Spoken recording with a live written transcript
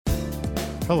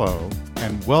Hello,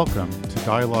 and welcome to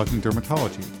Dialogues in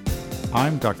Dermatology.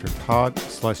 I'm Dr. Todd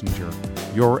Schlesinger,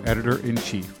 your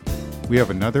editor-in-chief. We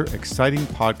have another exciting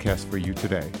podcast for you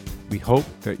today. We hope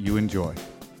that you enjoy.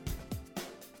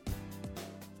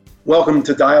 Welcome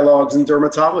to Dialogues in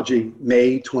Dermatology,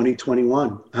 May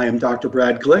 2021. I am Dr.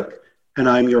 Brad Glick, and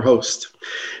I'm your host.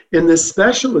 In this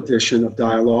special edition of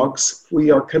Dialogues,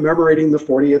 we are commemorating the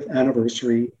 40th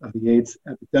anniversary of the AIDS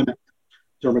epidemic,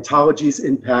 dermatology's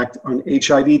impact on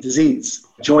HIV disease.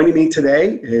 Joining me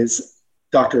today is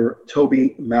Dr.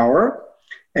 Toby Maurer,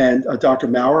 and Dr.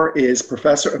 Maurer is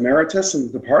Professor Emeritus in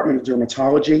the Department of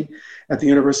Dermatology at the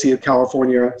University of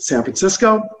California, San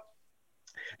Francisco,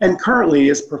 and currently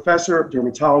is Professor of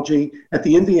Dermatology at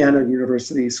the Indiana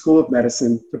University School of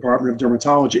Medicine, Department of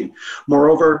Dermatology.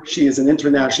 Moreover, she is an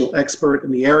international expert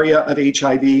in the area of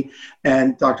HIV.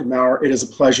 And Dr. Maurer, it is a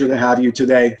pleasure to have you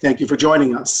today. Thank you for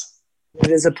joining us. It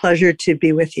is a pleasure to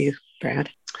be with you, Brad.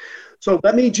 So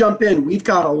let me jump in. We've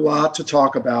got a lot to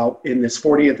talk about in this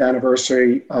 40th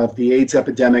anniversary of the AIDS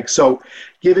epidemic. So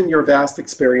given your vast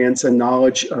experience and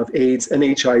knowledge of AIDS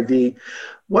and HIV,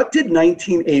 what did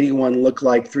 1981 look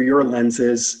like through your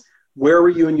lenses? Where were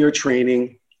you in your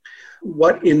training?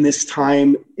 What in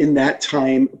that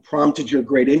time prompted your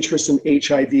great interest in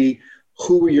HIV?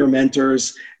 Who were your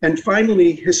mentors? And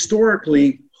finally,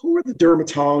 historically, who were the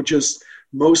dermatologists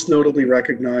most notably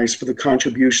recognized for the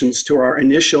contributions to our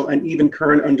initial and even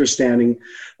current understanding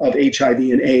of HIV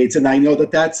and AIDS? And I know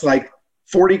that that's like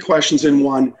 40 questions in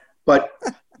one, but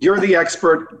you're the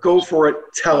expert. Go for it.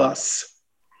 Tell us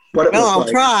what it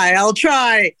was like. I'll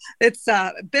try. It's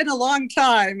been a long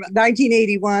time.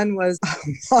 1981 was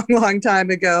a long time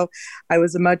ago. I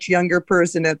was a much younger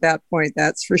person at that point,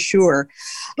 that's for sure.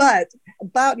 But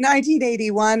about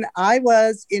 1981, I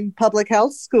was in public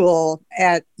health school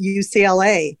at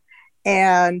UCLA.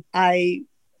 And I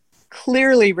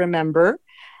clearly remember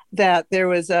that there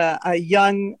was a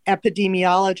young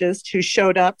epidemiologist who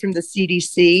showed up from the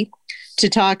CDC to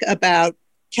talk about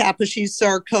Kaposi's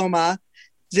sarcoma,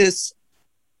 this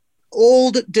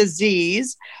old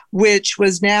disease, which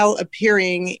was now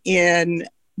appearing in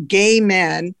gay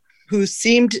men who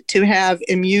seemed to have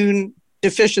immune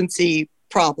deficiency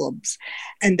problems.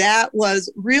 And that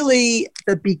was really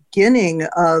the beginning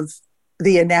of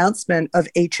the announcement of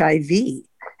HIV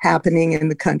happening in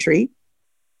the country.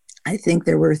 I think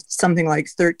there were something like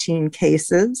 13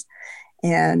 cases.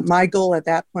 And my goal at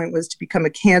that point was to become a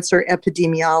cancer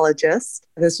epidemiologist.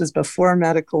 This was before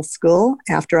medical school.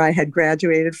 After I had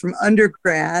graduated from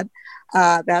undergrad,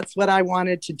 that's what I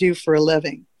wanted to do for a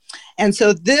living. And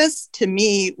so this, to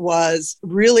me, was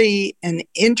really an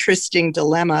interesting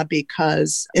dilemma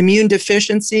because immune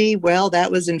deficiency, well,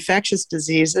 that was infectious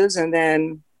diseases. And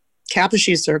then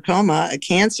Kaposi's sarcoma, a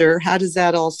cancer, how does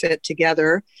that all fit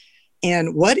together?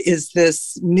 And what is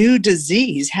this new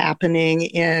disease happening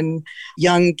in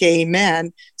young gay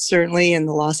men, certainly in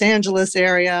the Los Angeles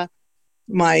area?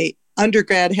 My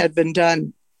undergrad had been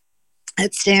done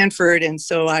at Stanford, and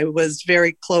so I was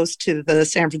very close to the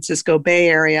San Francisco Bay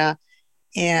Area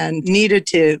and needed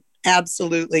to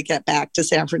absolutely get back to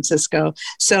San Francisco.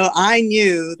 So I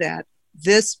knew that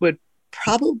this would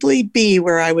probably be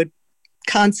where I would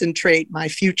concentrate my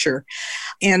future.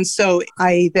 And so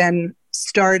I then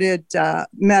started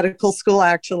medical school,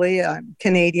 actually. I'm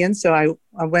Canadian, so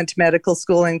I went to medical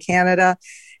school in Canada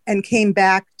and came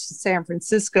back to San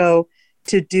Francisco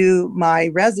to do my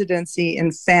residency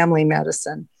in family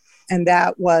medicine. And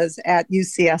that was at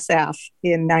UCSF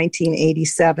in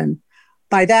 1987.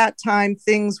 By that time,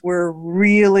 things were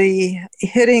really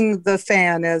hitting the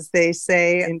fan, as they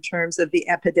say, in terms of the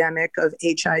epidemic of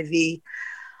HIV.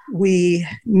 We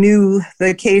knew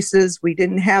the cases. We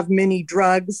didn't have many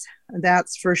drugs,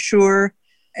 that's for sure.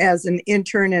 As an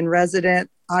intern and resident,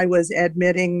 I was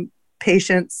admitting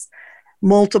patients,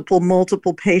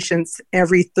 multiple patients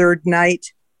every third night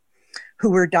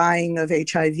who were dying of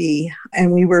HIV.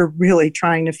 And we were really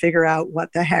trying to figure out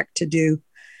what the heck to do.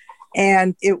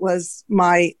 And it was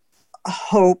my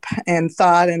hope and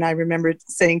thought, and I remember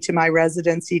saying to my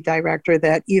residency director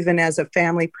that even as a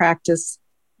family practice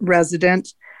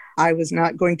resident, I was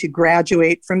not going to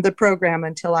graduate from the program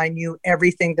until I knew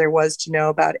everything there was to know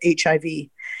about HIV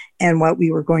and what we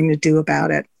were going to do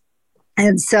about it.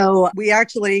 And so we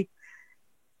actually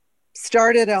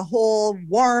started a whole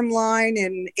warm line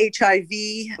in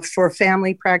HIV for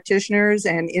family practitioners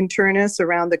and internists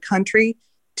around the country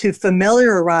to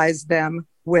familiarize them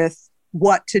with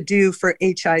what to do for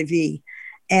HIV.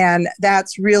 And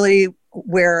that's really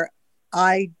where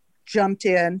I jumped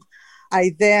in.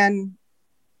 I then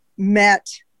met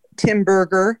Tim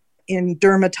Berger in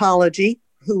dermatology,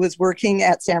 who was working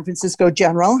at San Francisco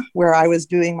General, where I was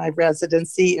doing my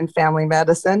residency in family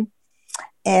medicine.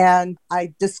 And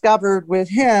I discovered with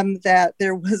him that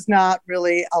there was not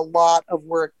really a lot of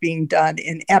work being done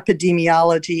in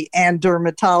epidemiology and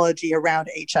dermatology around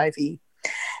HIV.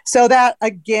 So that,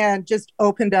 again, just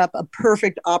opened up a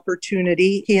perfect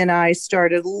opportunity. He and I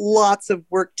started lots of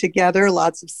work together,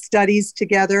 lots of studies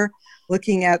together,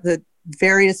 looking at the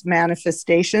various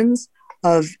manifestations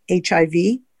of HIV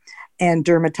and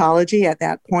dermatology at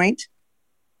that point.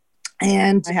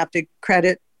 And I have to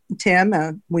credit Tim.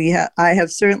 I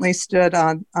have certainly stood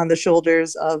on the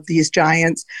shoulders of these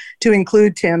giants, to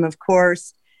include Tim, of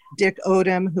course, Dick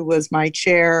Odom, who was my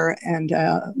chair and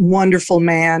a wonderful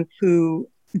man who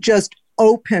just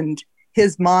opened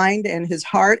his mind and his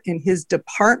heart and his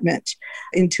department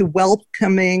into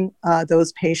welcoming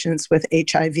those patients with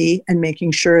HIV and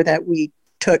making sure that we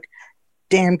took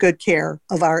damn good care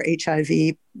of our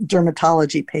HIV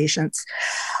dermatology patients.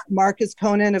 Marcus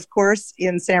Conan, of course,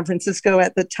 in San Francisco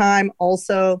at the time,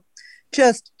 also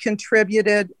just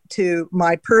contributed to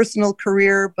my personal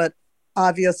career, but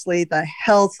obviously the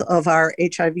health of our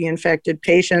HIV-infected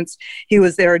patients. He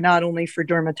was there not only for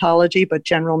dermatology, but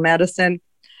general medicine,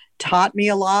 taught me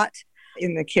a lot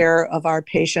in the care of our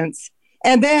patients.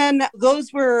 And then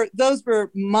those were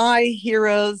my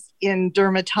heroes in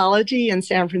dermatology in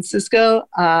San Francisco.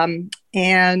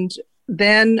 And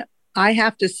then I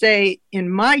have to say, in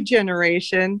my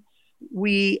generation,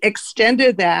 we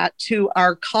extended that to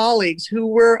our colleagues who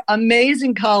were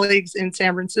amazing colleagues in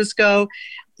San Francisco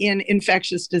in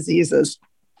infectious diseases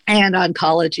and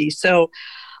oncology. So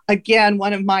again,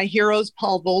 one of my heroes,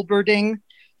 Paul Volberding,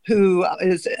 who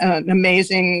is an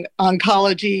amazing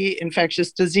oncology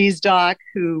infectious disease doc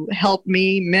who helped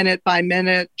me minute by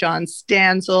minute, John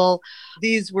Stanzel.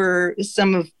 These were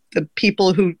some of the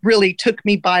people who really took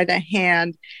me by the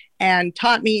hand and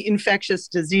taught me infectious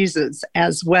diseases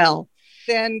as well.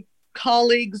 Then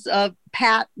colleagues of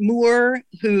Pat Maurer,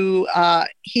 who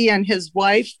he and his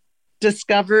wife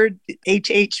discovered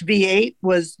HHV8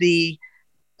 was the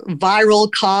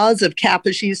viral cause of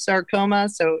Kaposi's sarcoma.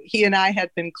 So he and I had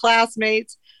been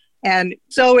classmates, and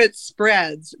so it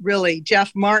spreads, really.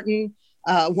 Jeff Martin,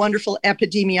 a wonderful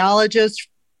epidemiologist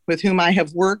with whom I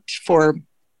have worked for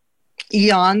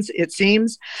eons, it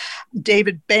seems.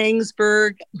 David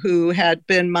Bangsberg, who had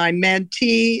been my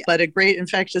mentee, but a great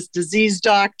infectious disease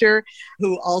doctor,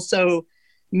 who also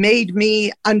made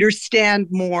me understand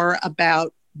more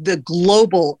about the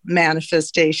global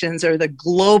manifestations or the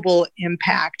global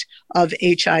impact of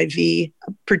HIV,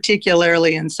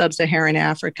 particularly in sub-Saharan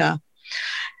Africa.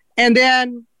 And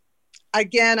then,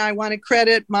 again, I want to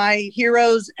credit my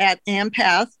heroes at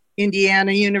AMPATH,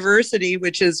 Indiana University,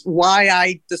 which is why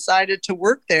I decided to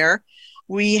work there.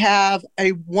 We have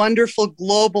a wonderful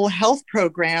global health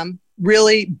program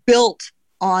really built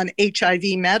on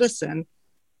HIV medicine.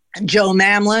 Joe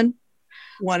Mamlin,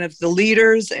 one of the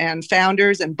leaders and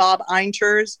founders, and Bob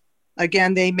Einters.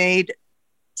 Again, they made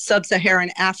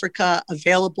sub-Saharan Africa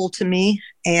available to me.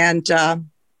 And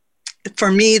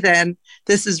for me, then,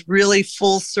 this is really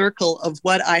full circle of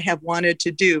what I have wanted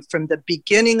to do from the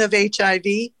beginning of HIV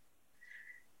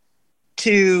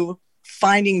to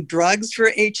finding drugs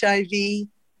for HIV,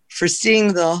 for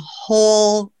seeing the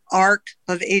whole arc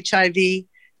of HIV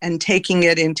and taking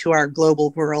it into our global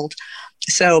world.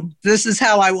 So this is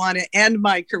how I want to end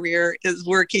my career, is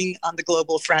working on the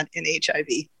global front in HIV.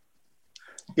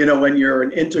 You know, when you're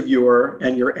an interviewer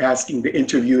and you're asking the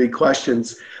interviewee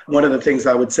questions, one of the things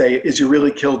I would say is you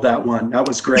really killed that one. That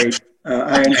was great.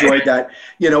 I enjoyed that.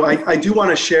 You know, I do want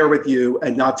to share with you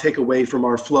and not take away from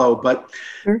our flow, but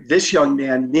this young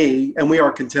man, me, and we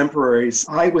are contemporaries.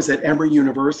 I was at Emory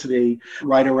University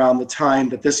right around the time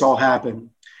that this all happened.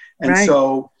 And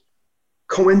so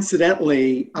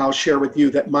coincidentally, I'll share with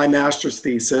you that my master's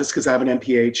thesis, because I have an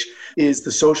MPH, is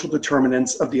the social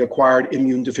determinants of the acquired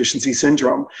immune deficiency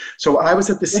syndrome. So I was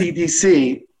at the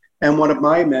CDC, and one of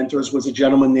my mentors was a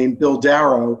gentleman named Bill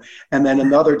Darrow, and then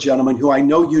another gentleman who I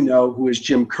know you know, who is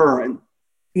Jim Curran.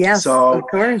 Yes, so, of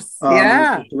course.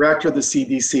 Yeah. The director of the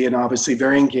CDC, and obviously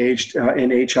very engaged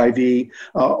in HIV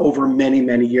over many,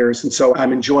 many years. And so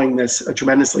I'm enjoying this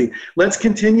tremendously. Let's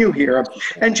continue here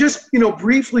and just,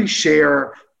 briefly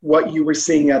share what you were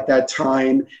seeing at that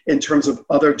time in terms of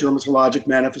other dermatologic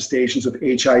manifestations of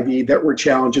HIV that were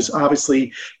challenges.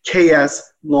 Obviously,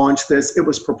 KS launched this. It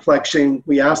was perplexing.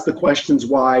 We asked the questions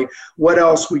why. What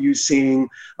else were you seeing?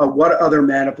 What other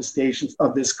manifestations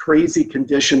of this crazy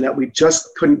condition that we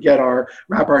just couldn't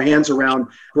wrap our hands around,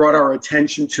 brought our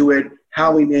attention to it,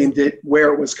 how we named it,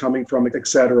 where it was coming from, et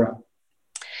cetera?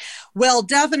 Well,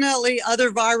 definitely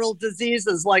other viral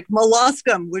diseases like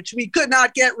molluscum, which we could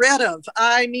not get rid of.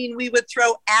 I mean, we would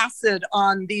throw acid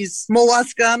on these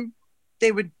molluscum.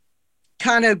 They would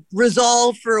kind of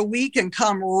resolve for a week and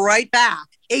come right back.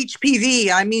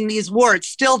 HPV, I mean, these warts,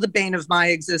 still the bane of my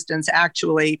existence,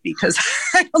 actually, because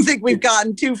I don't think we've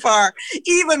gotten too far.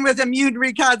 Even with immune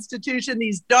reconstitution,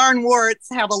 these darn warts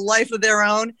have a life of their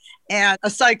own and a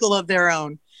cycle of their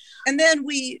own. And then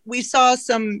we saw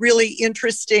some really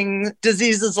interesting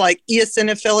diseases like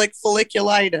eosinophilic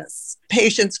folliculitis,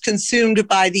 patients consumed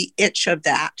by the itch of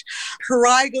that.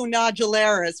 Prurigo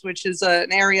nodularis, which is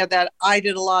an area that I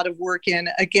did a lot of work in,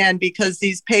 again, because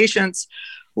these patients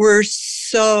were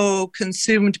so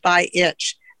consumed by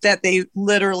itch that they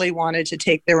literally wanted to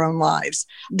take their own lives.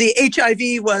 The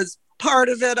HIV was part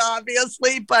of it,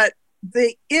 obviously, but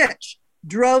the itch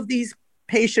drove these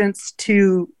patients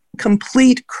to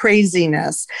complete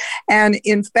craziness. And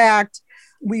in fact,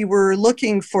 we were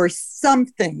looking for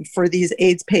something for these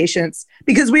AIDS patients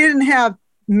because we didn't have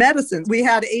medicines. We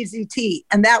had AZT,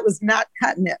 and that was not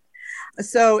cutting it.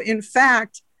 So in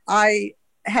fact, I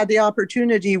had the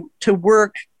opportunity to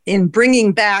work in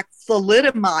bringing back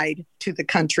thalidomide to the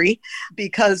country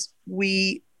because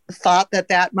we thought that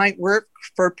that might work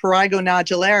for prurigo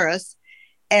nodularis.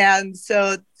 And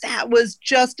so that was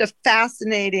just a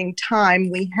fascinating time.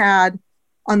 We had,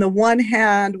 on the one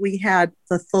hand, we had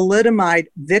the thalidomide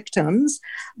victims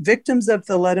of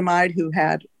thalidomide who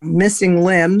had missing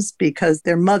limbs because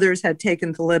their mothers had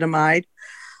taken thalidomide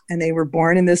and they were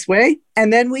born in this way.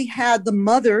 And then we had the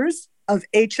mothers of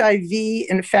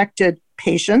HIV-infected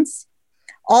patients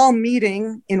all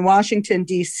meeting in Washington,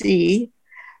 D.C.,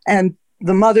 and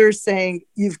the mothers saying,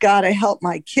 "You've got to help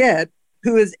my kid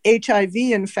who is HIV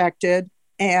infected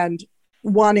and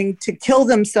wanting to kill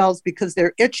themselves because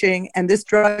they're itching, and this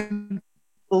drug,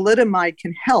 thalidomide,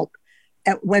 can help."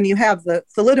 And when you have the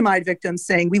thalidomide victims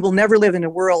saying, "We will never live in a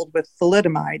world with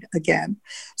thalidomide again."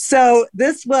 So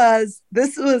this was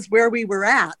where we were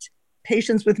at.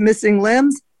 Patients with missing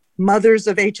limbs, mothers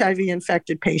of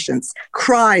HIV-infected patients,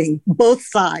 crying, both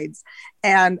sides,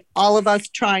 and all of us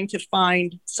trying to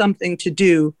find something to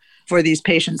do for these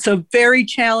patients. So very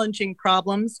challenging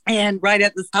problems. And right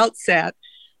at the outset,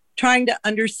 trying to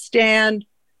understand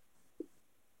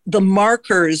the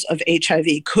markers of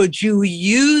HIV. Could you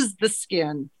use the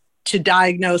skin to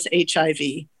diagnose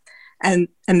HIV? And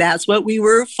that's what we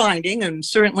were finding. And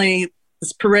certainly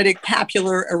this paritic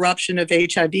papular eruption of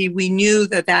HIV, we knew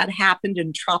that that happened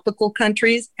in tropical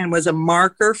countries and was a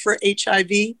marker for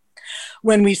HIV.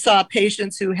 When we saw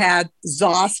patients who had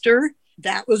zoster,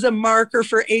 that was a marker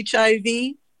for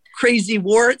HIV. Crazy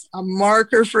warts, a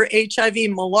marker for HIV.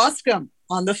 Molluscum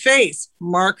on the face,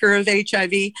 marker of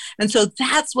HIV. And so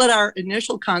that's what our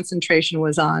initial concentration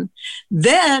was on.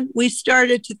 Then we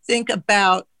started to think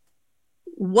about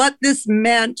what this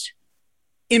meant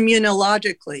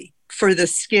immunologically for the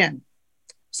skin.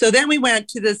 So then we went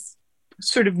to this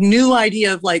sort of new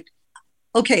idea of like,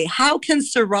 okay, how can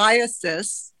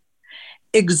psoriasis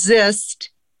exist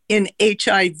in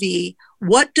HIV?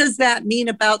 What does that mean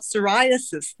about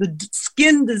psoriasis, the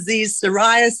skin disease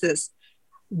psoriasis?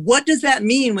 What does that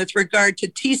mean with regard to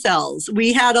T cells?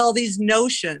 We had all these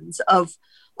notions of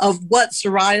what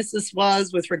psoriasis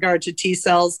was with regard to T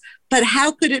cells, but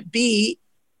how could it be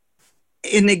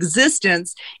in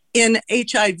existence in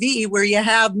HIV where you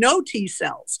have no T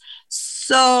cells?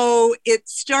 So it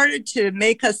started to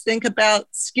make us think about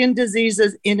skin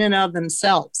diseases in and of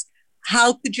themselves.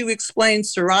 How could you explain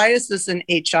psoriasis in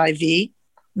HIV?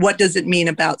 What does it mean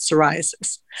about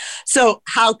psoriasis? So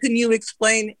how can you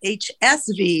explain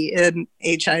HSV in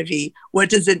HIV? What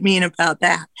does it mean about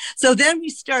that? So then we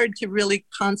started to really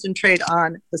concentrate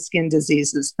on the skin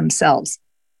diseases themselves.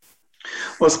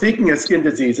 Well, speaking of skin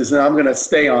diseases, and I'm going to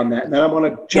stay on that, and then I want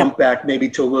to jump back maybe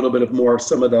to a little bit of more of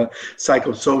some of the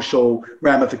psychosocial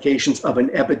ramifications of an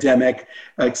epidemic,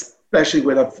 especially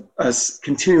with us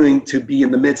continuing to be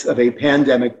in the midst of a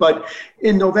pandemic. But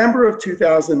in November of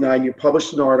 2009, you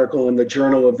published an article in the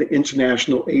Journal of the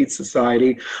International AIDS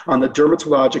Society on the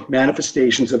dermatologic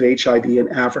manifestations of HIV in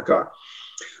Africa.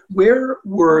 Where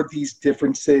were these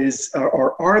differences,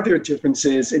 or are there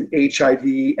differences in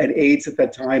HIV and AIDS at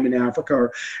that time in Africa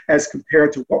as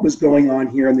compared to what was going on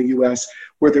here in the US?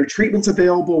 Were there treatments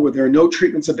available? Were there no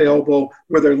treatments available?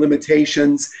 Were there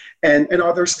limitations? And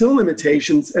are there still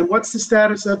limitations? And what's the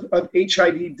status of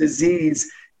HIV disease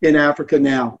in Africa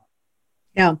now?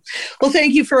 Yeah. Well,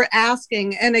 thank you for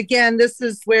asking. And again, this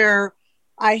is where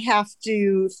I have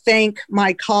to thank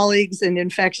my colleagues in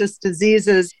infectious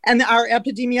diseases and our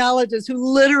epidemiologists who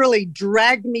literally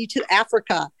dragged me to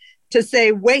Africa to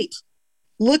say, wait,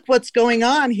 look what's going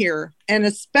on here, and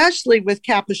especially with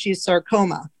Kaposi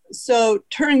sarcoma. So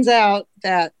turns out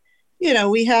that,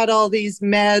 we had all these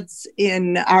meds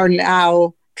in our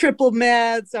now triple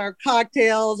meds, our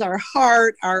cocktails, our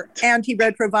heart, our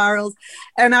antiretrovirals.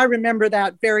 And I remember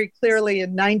that very clearly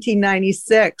in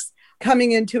 1996,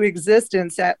 coming into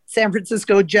existence at San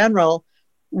Francisco General.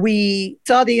 We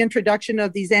saw the introduction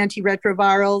of these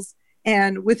antiretrovirals,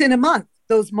 and within a month,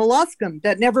 those molluscum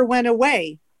that never went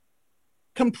away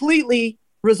completely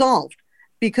resolved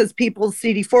because people's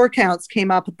CD4 counts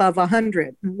came up above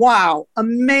 100. Wow,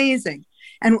 amazing.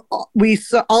 And we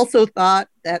also thought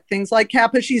that things like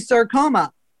Kaposi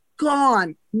sarcoma,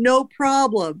 gone, no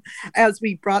problem, as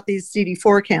we brought these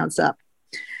CD4 counts up.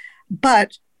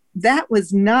 But that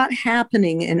was not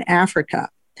happening in Africa.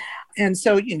 And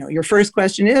so, your first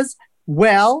question is,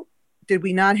 well, did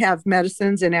we not have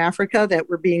medicines in Africa that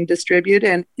were being distributed?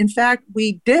 And in fact,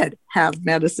 we did have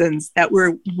medicines that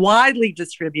were widely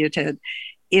distributed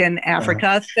in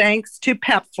Africa, thanks to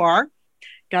PEPFAR.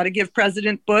 Got to give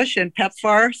President Bush and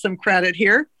PEPFAR some credit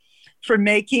here for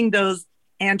making those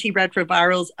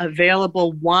antiretrovirals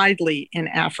available widely in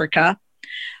Africa.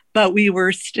 But we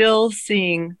were still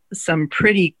seeing some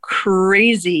pretty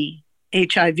crazy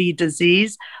HIV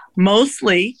disease,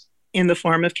 mostly in the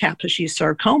form of Kaposi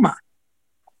sarcoma.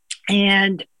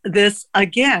 And this,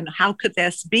 again, how could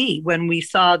this be when we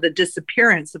saw the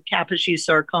disappearance of Kaposi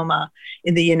sarcoma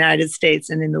in the United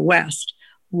States and in the West?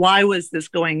 Why was this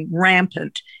going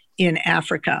rampant in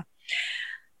Africa?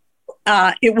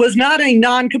 It was not a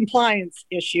non-compliance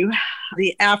issue.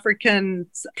 The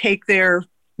Africans take their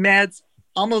meds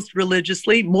almost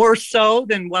religiously, more so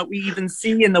than what we even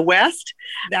see in the West.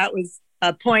 That was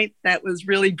a point that was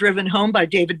really driven home by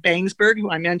David Bangsberg,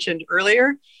 who I mentioned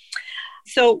earlier.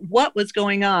 So what was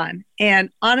going on? And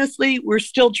honestly, we're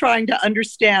still trying to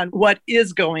understand what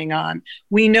is going on.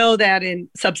 We know that in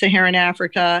sub-Saharan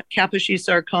Africa, Kaposi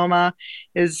sarcoma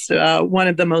is one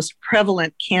of the most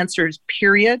prevalent cancers,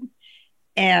 period,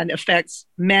 and affects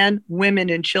men, women,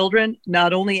 and children,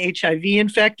 not only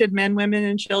HIV-infected men, women,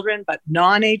 and children, but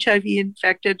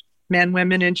non-HIV-infected men,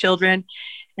 women, and children,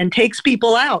 and takes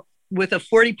people out with a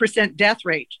 40% death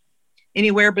rate,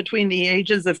 anywhere between the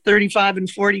ages of 35 and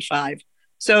 45.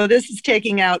 So this is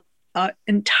taking out an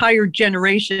entire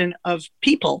generation of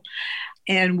people.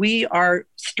 And we are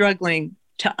struggling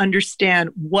to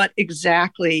understand what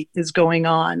exactly is going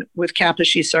on with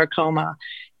Kaposi sarcoma.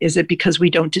 Is it because we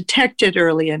don't detect it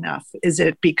early enough? Is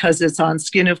it because it's on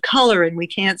skin of color and we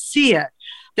can't see it?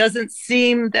 Doesn't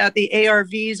seem that the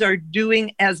ARVs are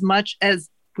doing as much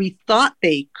as we thought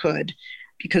they could,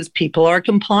 because people are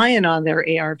compliant on their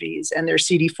ARVs and their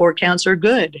CD4 counts are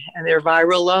good and their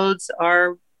viral loads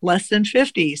are less than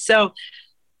 50. So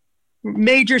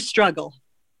major struggle.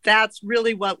 That's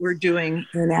really what we're doing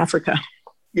in Africa.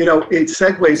 It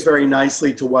segues very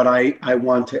nicely to what I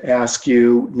want to ask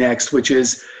you next, which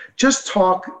is just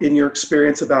talk in your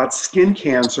experience about skin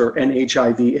cancer and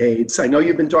HIV/AIDS. I know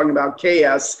you've been talking about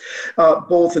KS,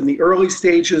 both in the early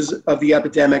stages of the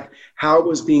epidemic, how it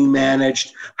was being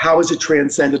managed, how has it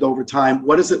transcended over time,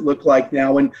 what does it look like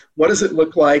now, and what does it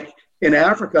look like in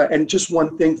Africa? And just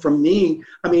one thing from me,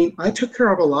 I took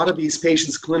care of a lot of these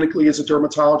patients clinically as a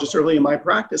dermatologist early in my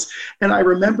practice. And I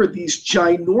remember these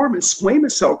ginormous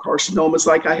squamous cell carcinomas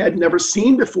like I had never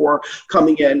seen before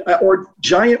coming in, or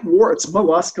giant warts,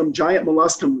 giant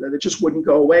molluscum that just wouldn't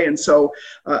go away. And so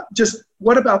just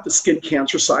what about the skin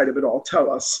cancer side of it all?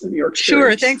 Tell us in your experience.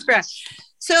 Sure, thanks, Brad.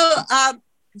 So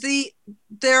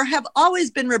there have always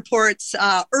been reports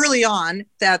early on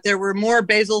that there were more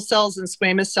basal cells and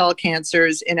squamous cell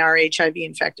cancers in our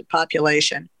HIV-infected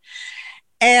population.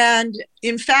 And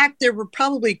in fact, there were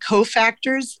probably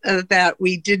cofactors that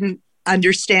we didn't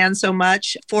understand so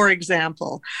much. For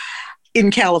example, in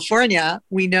California,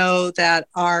 we know that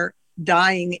our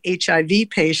dying HIV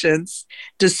patients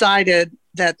decided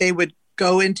that they would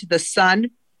go into the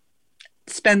sun,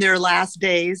 spend their last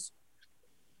days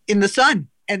in the sun.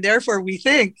 And therefore, we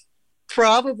think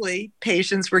probably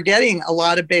patients were getting a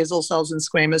lot of basal cells and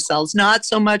squamous cells, not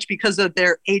so much because of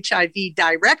their HIV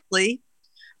directly,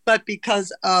 but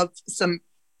because of some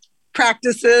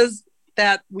practices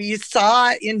that we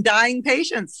saw in dying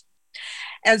patients.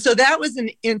 And so that was an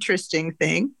interesting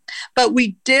thing. But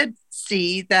we did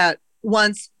see that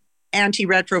once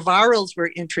antiretrovirals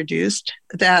were introduced,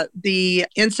 that the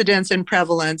incidence and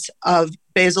prevalence of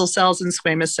basal cells and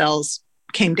squamous cells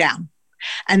came down.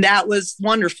 And that was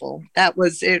wonderful.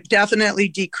 It definitely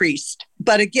decreased.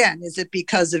 But again, is it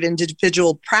because of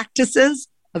individual practices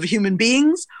of human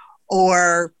beings,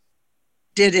 or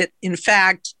did it in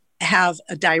fact have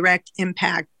a direct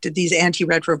impact? Did these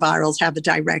antiretrovirals have a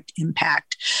direct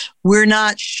impact? We're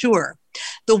not sure.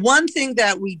 The one thing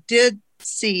that we did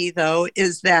see, though,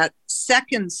 is that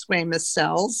second squamous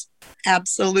cells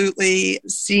absolutely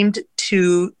seemed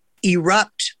to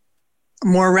erupt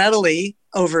more readily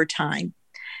over time.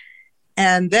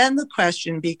 And then the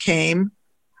question became,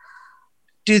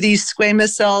 do these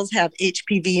squamous cells have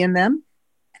HPV in them?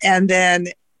 And then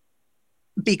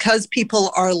because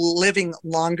people are living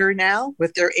longer now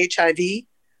with their HIV,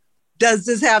 does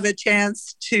this have a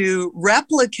chance to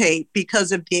replicate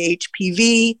because of the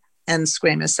HPV and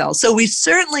squamous cells? So we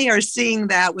certainly are seeing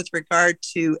that with regard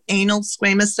to anal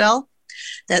squamous cell,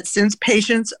 that since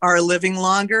patients are living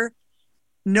longer,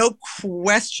 no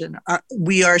question,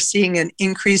 we are seeing an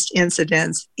increased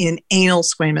incidence in anal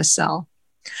squamous cell.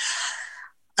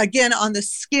 Again, on the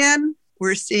skin,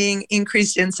 we're seeing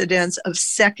increased incidence of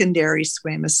secondary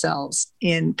squamous cells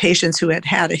in patients who had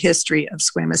had a history of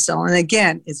squamous cell. And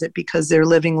again, is it because they're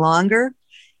living longer?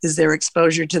 Is their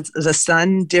exposure to the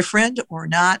sun different or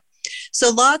not?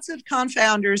 So lots of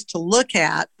confounders to look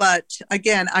at. But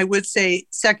again, I would say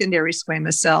secondary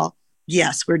squamous cell,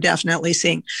 yes, we're definitely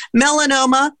seeing.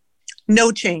 Melanoma,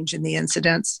 no change in the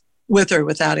incidence with or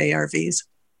without ARVs.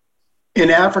 In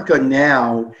Africa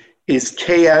now, is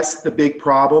KS the big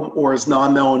problem, or is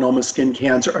non-melanoma skin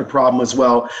cancer a problem as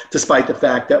well, despite the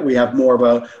fact that we have more of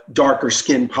a darker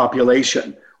skin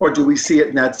population? Or do we see it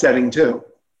in that setting too?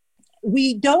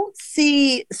 We don't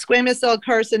see squamous cell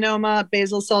carcinoma,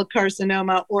 basal cell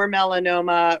carcinoma, or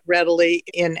melanoma readily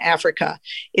in Africa.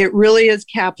 It really is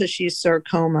Kaposi's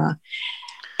sarcoma.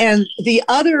 And the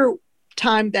other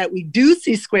time that we do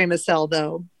see squamous cell,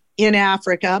 though, in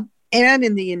Africa and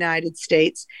in the United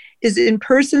States, is in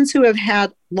persons who have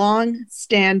had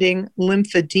long-standing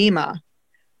lymphedema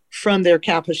from their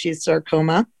Kaposi's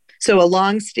sarcoma. So a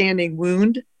long-standing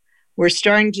wound, we're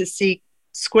starting to see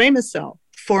squamous cell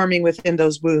forming within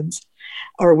those wounds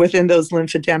or within those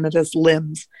lymphodematous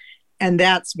limbs. And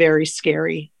that's very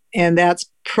scary. And that's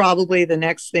probably the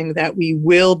next thing that we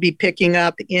will be picking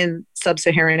up in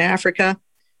sub-Saharan Africa.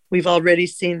 We've already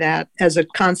seen that as a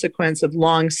consequence of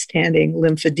long-standing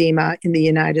lymphedema in the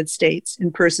United States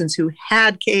in persons who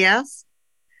had KS.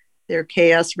 Their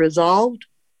KS resolved,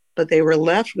 but they were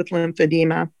left with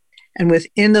lymphedema. And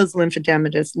within those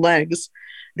lymphodematous legs,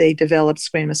 they developed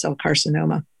squamous cell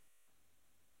carcinoma.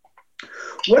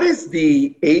 What is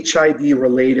the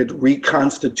HIV-related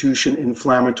reconstitution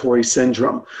inflammatory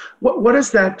syndrome? What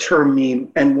does that term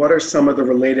mean, and what are some of the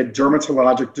related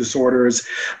dermatologic disorders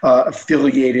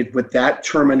affiliated with that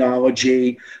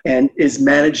terminology, and is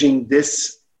managing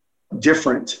this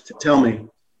different? Tell me.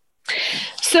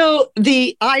 So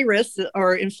the IRIS,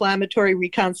 or inflammatory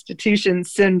reconstitution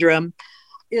syndrome,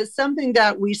 is something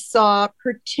that we saw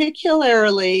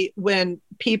particularly when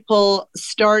people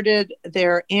started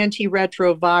their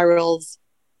antiretrovirals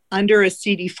under a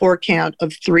CD4 count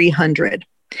of 300.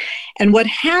 And what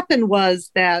happened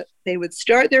was that they would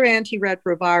start their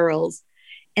antiretrovirals,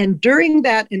 and during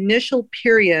that initial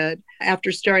period,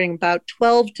 after starting about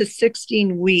 12 to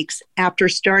 16 weeks after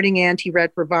starting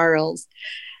antiretrovirals,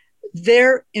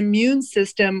 their immune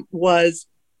system was,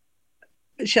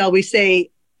 shall we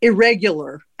say,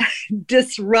 irregular,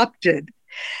 disrupted,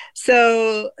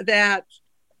 so that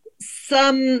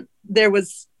there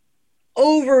was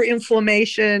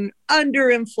over-inflammation,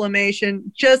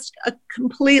 under-inflammation, just a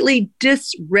completely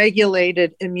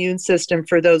dysregulated immune system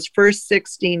for those first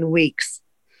 16 weeks.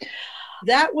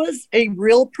 That was a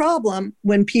real problem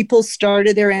when people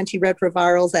started their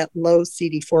antiretrovirals at low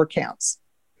CD4 counts.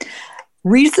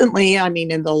 Recently,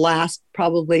 in the last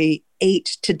probably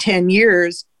 8 to 10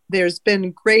 years, there's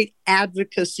been great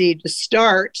advocacy to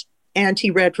start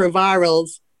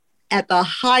antiretrovirals at the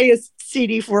highest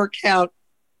CD4 count,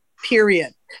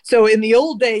 period. So in the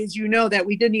old days, you know that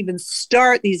we didn't even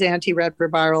start these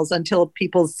antiretrovirals until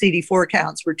people's CD4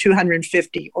 counts were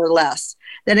 250 or less.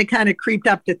 Then it kind of creeped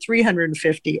up to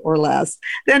 350 or less.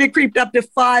 Then it creeped up to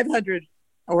 500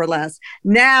 or less.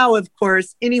 Now, of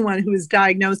course, anyone who is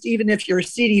diagnosed, even if your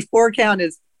CD4 count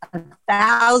is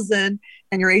 1,000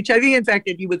 and you're HIV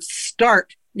infected, you would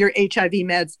start your HIV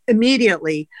meds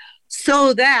immediately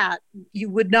so that you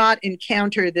would not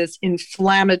encounter this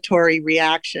inflammatory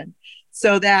reaction,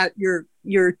 so that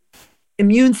your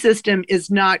immune system is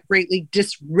not greatly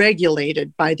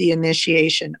dysregulated by the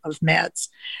initiation of meds.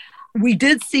 We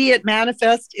did see it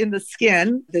manifest in the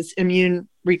skin, this immune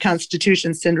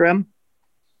reconstitution syndrome,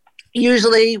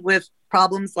 usually with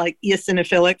problems like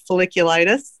eosinophilic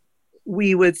folliculitis.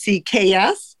 We would see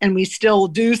KS, and we still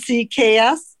do see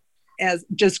KS as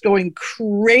just going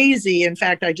crazy. In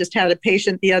fact, I just had a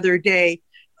patient the other day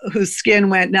whose skin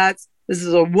went nuts. This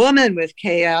is a woman with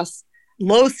KS,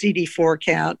 low CD4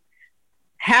 count,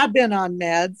 had been on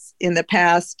meds in the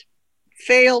past,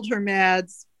 failed her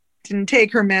meds, didn't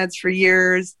take her meds for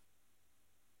years,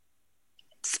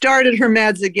 started her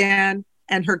meds again,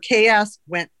 and her KS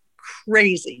went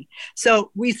crazy.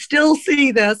 So we still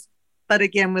see this, but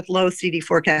again with low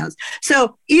CD4 counts.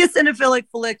 So eosinophilic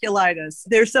folliculitis,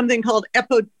 there's something called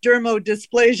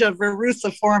epidermodysplasia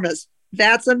verruciformis.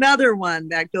 That's another one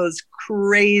that goes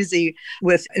crazy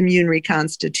with immune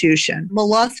reconstitution.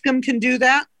 Molluscum can do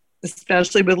that,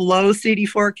 especially with low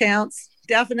CD4 counts.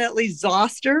 Definitely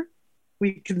zoster,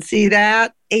 we can see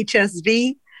that.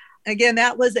 HSV, again,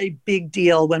 that was a big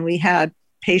deal when we had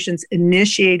patients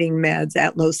initiating meds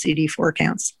at low CD4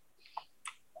 counts.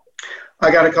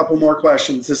 I got a couple more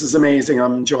questions. This is amazing.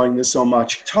 I'm enjoying this so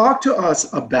much. Talk to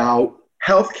us about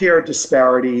healthcare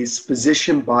disparities,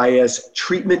 physician bias,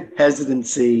 treatment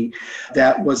hesitancy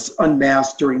that was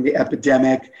unmasked during the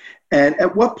epidemic. And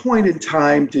at what point in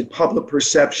time did public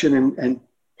perception and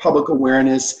public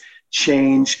awareness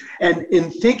change? And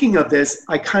in thinking of this,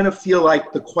 I kind of feel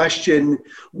like the question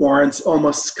warrants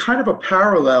almost kind of a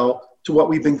parallel to what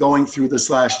we've been going through this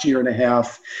last year and a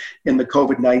half in the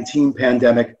COVID-19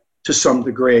 pandemic to some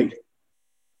degree.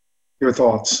 Your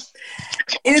thoughts?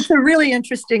 It's a really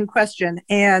interesting question.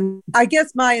 And I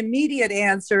guess my immediate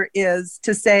answer is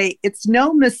to say it's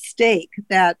no mistake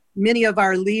that many of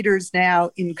our leaders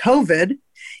now in COVID,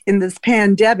 in this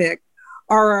pandemic,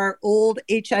 are our old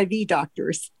HIV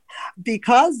doctors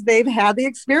because they've had the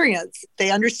experience.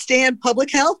 They understand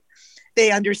public health.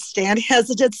 They understand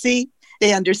hesitancy.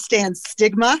 They understand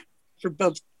stigma for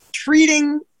both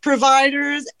treating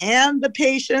providers and the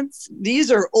patients.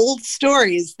 These are old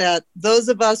stories that those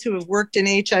of us who have worked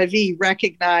in HIV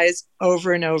recognize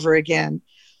over and over again.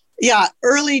 Yeah,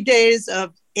 early days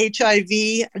of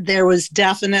HIV, there was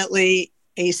definitely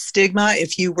a stigma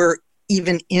if you were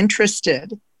even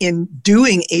interested in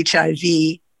doing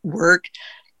HIV work,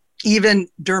 even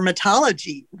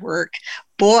dermatology work.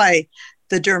 Boy,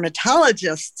 the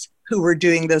dermatologists who were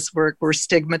doing this work were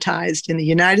stigmatized in the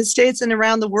United States and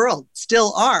around the world,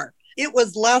 still are. It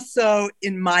was less so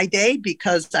in my day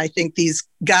because I think these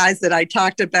guys that I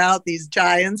talked about, these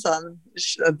giants on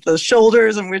the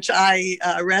shoulders in which I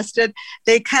rested,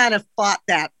 they kind of fought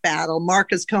that battle.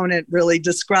 Marcus Conant really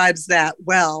describes that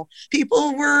well.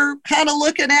 People were kind of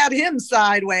looking at him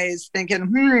sideways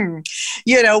thinking,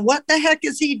 what the heck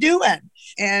is he doing?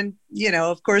 And,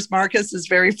 of course, Marcus is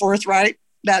very forthright.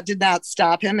 That did not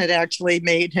stop him. It actually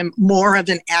made him more of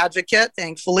an advocate,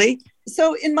 thankfully.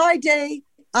 So in my day,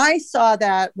 I saw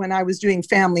that when I was doing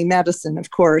family medicine, of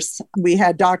course. We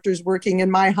had doctors working in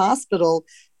my hospital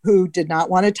who did not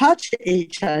want to touch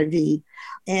HIV.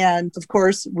 And of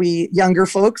course, we younger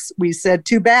folks, we said,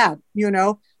 too bad.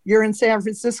 You're in San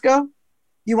Francisco.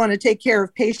 You want to take care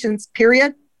of patients,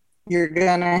 period. You're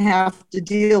going to have to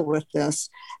deal with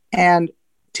this. And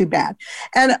too bad.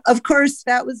 And of course,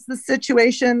 that was the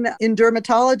situation in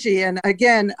dermatology. And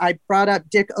again, I brought up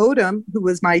Dick Odom, who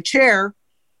was my chair.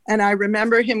 And I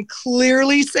remember him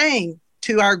clearly saying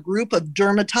to our group of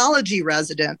dermatology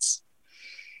residents,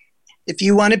 if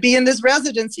you want to be in this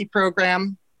residency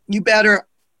program, you better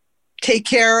take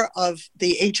care of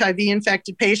the HIV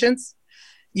infected patients.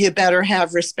 You better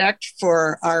have respect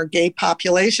for our gay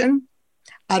population.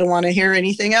 I don't want to hear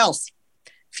anything else.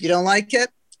 If you don't like it,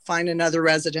 find another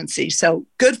residency. So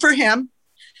good for him.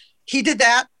 He did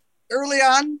that early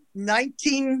on,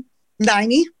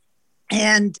 1990.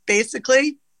 And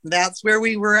basically, that's where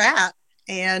we were at.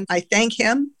 And I thank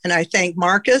him and I thank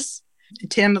Marcus,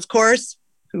 Tim, of course,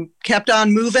 who kept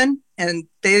on moving and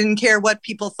they didn't care what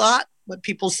people thought, what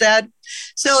people said.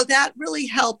 So that really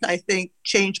helped, I think,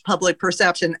 change public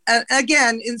perception.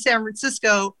 Again, in San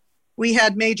Francisco, we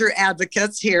had major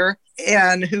advocates here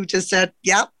and who just said,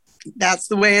 yep, that's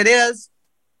the way it is.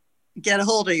 Get a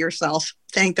hold of yourself.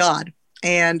 Thank God.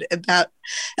 And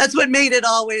that's what made it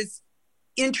always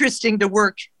interesting to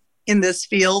work in this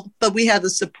field. But we had the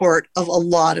support of a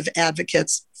lot of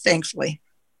advocates, thankfully.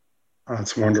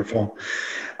 That's wonderful.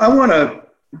 I want to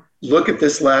look at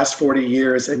this last 40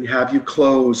 years and have you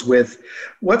close with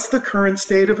what's the current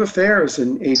state of affairs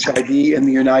in HIV in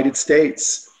the United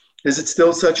States? Is it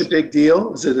still such a big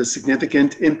deal? Is it a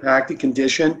significant impacting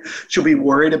condition? Should we be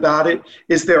worried about it?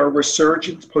 Is there a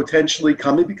resurgence potentially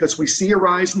coming? Because we see a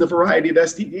rise in the variety of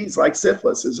STDs like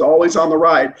syphilis is always on the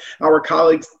rise. Our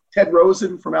colleague Ted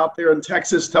Rosen from out there in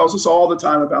Texas tells us all the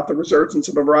time about the resurgence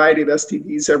of a variety of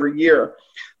STDs every year.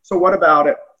 So what about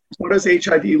it? What does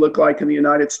HIV look like in the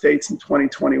United States in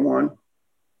 2021?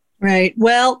 Right.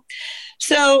 Well,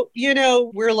 So,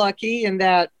 we're lucky in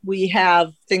that we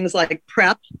have things like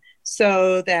PrEP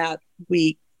so that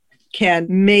we can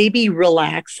maybe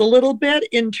relax a little bit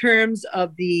in terms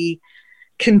of the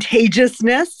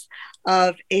contagiousness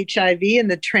of HIV and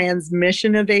the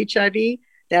transmission of HIV.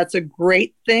 That's a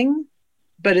great thing,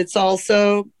 but it's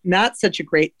also not such a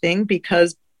great thing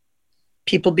because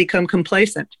people become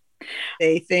complacent.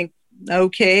 They think,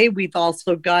 okay, we've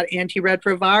also got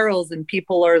antiretrovirals and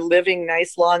people are living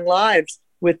nice long lives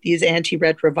with these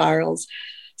antiretrovirals.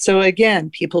 So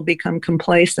again, people become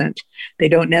complacent. They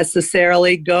don't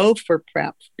necessarily go for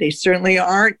PrEP. They certainly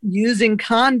aren't using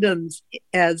condoms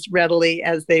as readily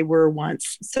as they were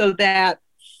once. So that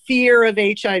fear of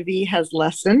HIV has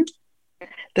lessened.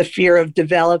 The fear of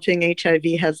developing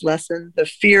HIV has lessened. The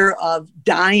fear of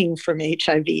dying from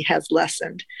HIV has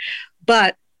lessened.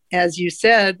 But as you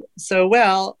said so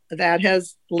well, that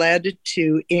has led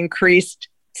to increased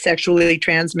sexually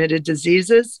transmitted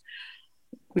diseases.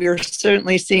 We are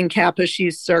certainly seeing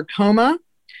Kaposi's sarcoma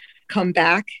come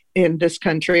back in this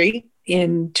country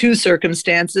in two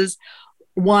circumstances.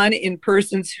 One, in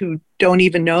persons who don't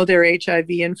even know they're HIV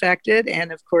infected.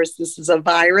 And of course, this is a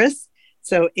virus.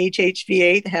 So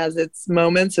HHV8 has its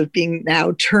moments of being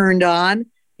now turned on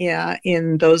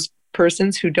in those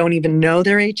persons who don't even know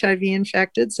they're HIV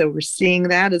infected. So we're seeing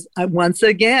that as once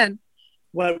again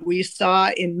what we saw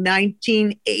in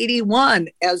 1981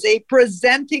 as a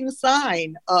presenting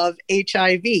sign of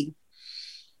HIV.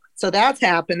 So that's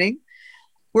happening.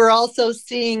 We're also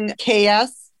seeing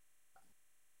KS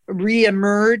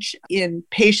reemerge in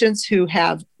patients who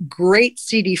have great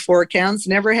CD4 counts,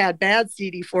 never had bad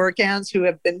CD4 counts, who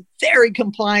have been very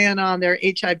compliant on their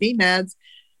HIV meds.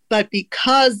 But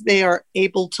because they are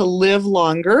able to live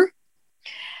longer,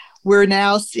 we're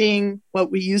now seeing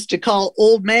what we used to call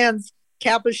old man's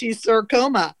Kaposi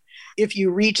sarcoma. If you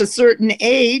reach a certain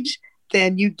age,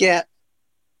 then you get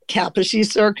Kaposi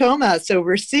sarcoma. So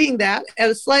we're seeing that at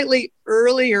a slightly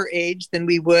earlier age than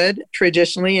we would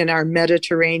traditionally in our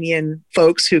Mediterranean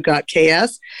folks who got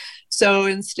KS. So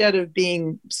instead of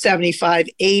being 75,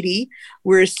 80,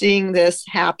 we're seeing this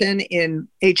happen in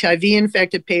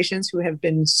HIV-infected patients who have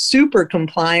been super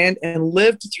compliant and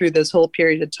lived through this whole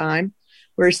period of time.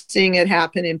 We're seeing it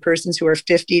happen in persons who are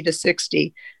 50 to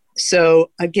 60.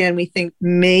 So again, we think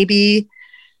maybe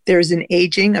there's an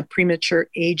aging, a premature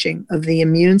aging of the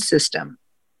immune system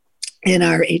in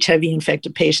our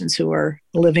HIV-infected patients who are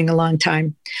living a long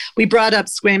time. We brought up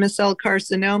squamous cell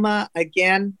carcinoma,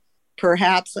 again,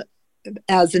 perhaps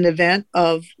as an event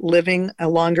of living a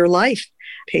longer life.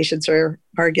 Patients are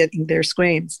getting their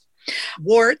squames.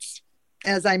 Warts,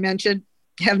 as I mentioned,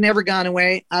 have never gone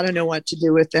away. I don't know what to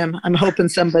do with them. I'm hoping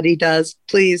somebody does.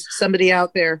 Please, somebody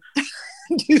out there,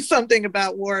 do something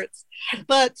about warts.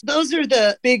 But those are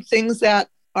the big things that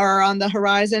are on the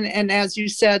horizon. And as you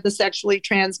said, the sexually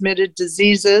transmitted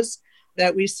diseases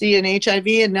that we see in HIV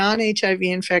and non-HIV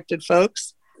infected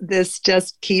folks, this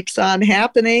just keeps on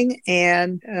happening.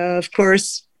 And of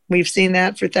course, we've seen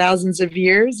that for thousands of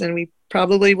years, and we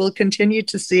probably will continue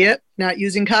to see it, not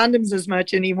using condoms as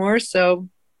much anymore. So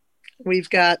we've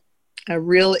got a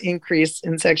real increase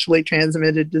in sexually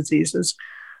transmitted diseases.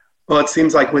 Well, it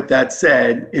seems like with that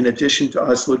said, in addition to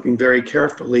us looking very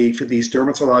carefully for these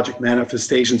dermatologic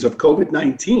manifestations of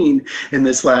COVID-19 in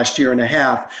this last year and a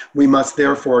half, we must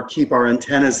therefore keep our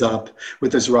antennas up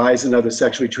with this rise in other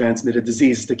sexually transmitted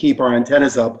diseases, to keep our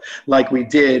antennas up like we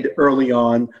did early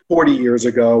on 40 years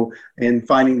ago in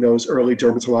finding those early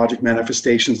dermatologic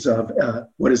manifestations of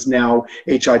what is now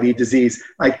HIV disease.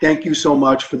 I thank you so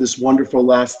much for this wonderful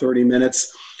last 30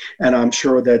 minutes. And I'm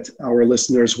sure that our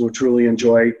listeners will truly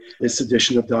enjoy this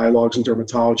edition of Dialogues in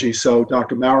Dermatology. So,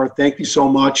 Dr. Maurer, thank you so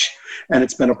much. And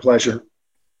it's been a pleasure.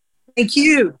 Thank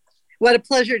you. What a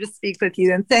pleasure to speak with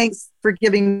you. And thanks for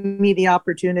giving me the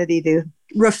opportunity to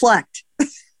reflect.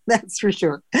 That's for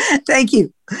sure. Thank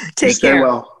you. Take Stay care.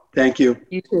 well. Thank you.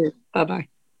 You too. Bye-bye.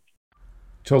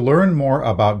 To learn more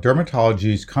about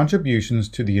dermatology's contributions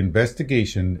to the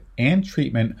investigation and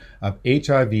treatment of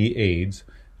HIV/AIDS,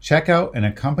 check out an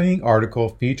accompanying article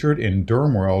featured in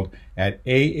DermWorld at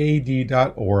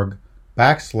aad.org/DW.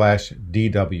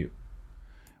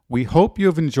 We hope you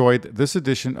have enjoyed this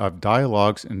edition of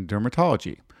Dialogues in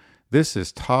Dermatology. This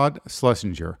is Todd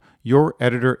Schlesinger, your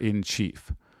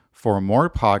editor-in-chief. For more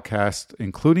podcasts,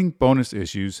 including bonus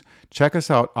issues, check us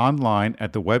out online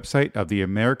at the website of the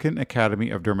American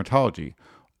Academy of Dermatology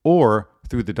or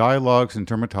through the Dialogues in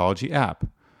Dermatology app.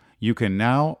 You can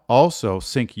now also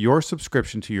sync your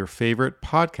subscription to your favorite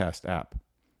podcast app.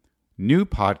 New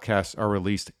podcasts are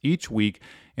released each week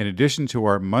in addition to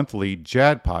our monthly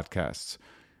JAD podcasts.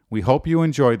 We hope you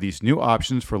enjoy these new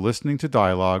options for listening to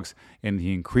dialogues and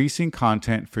the increasing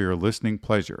content for your listening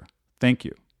pleasure. Thank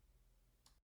you.